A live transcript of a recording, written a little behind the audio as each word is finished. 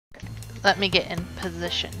Let me get in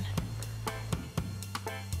position.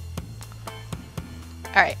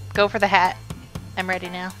 Alright, go for the hat. I'm ready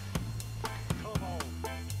now.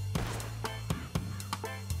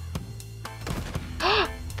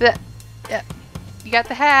 Yeah, you got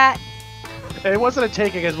the hat. It wasn't a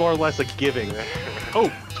taking, it's more or less a giving.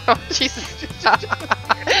 Oh! Oh, Jesus.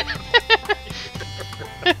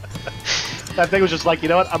 That thing was just like, you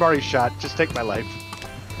know what? I'm already shot. Just take my life.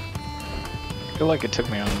 I feel like it took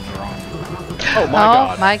me on the wrong. Oh my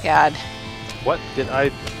god. Oh my god. What did I...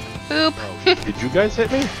 Boop. Oh, did you guys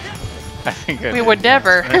hit me? I think I We did, would yeah.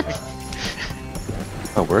 never.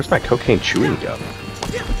 Oh, where's my cocaine chewing gum?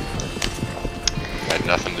 Had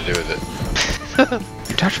nothing to do with it.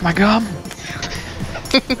 You touched my gum?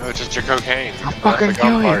 No, it's just your cocaine. I'll fucking That's the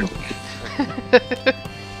gum kill you. part.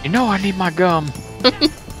 You know I need my gum.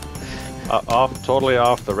 Totally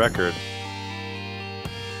off the record.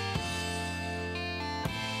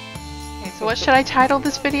 Okay, so what should I title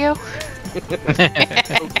this video?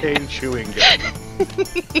 Cocaine chewing gum.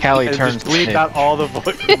 Callie And turns just bleep to out all the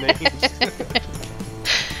names.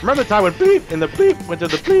 Remember the time when bleep and the bleep went to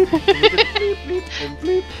the bleep and we did bleep, bleep, and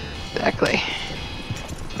bleep? Exactly.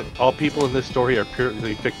 All people in this story are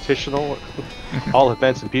purely fictional. All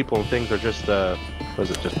events and people and things are just, was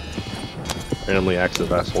it just randomly acts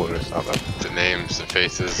of asshole or something? The names, the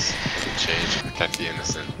faces, change to protect the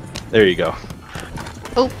innocent. There you go.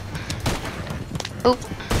 Oop. Oop.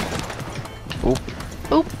 Oop.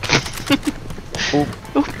 Oop. Oop.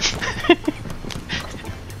 Oop.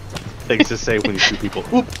 Things to say when you shoot people.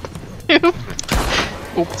 Oop. Oop.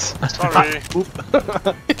 Oops. Sorry. Oop.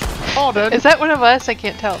 Oh, dude. Is that one of us? I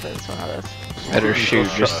can't tell if it's one of us. Better shoot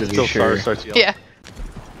just to be Still sure. starts yelling. Yeah.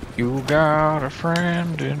 You got a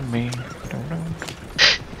friend in me.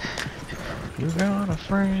 You got a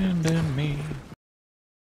friend in me.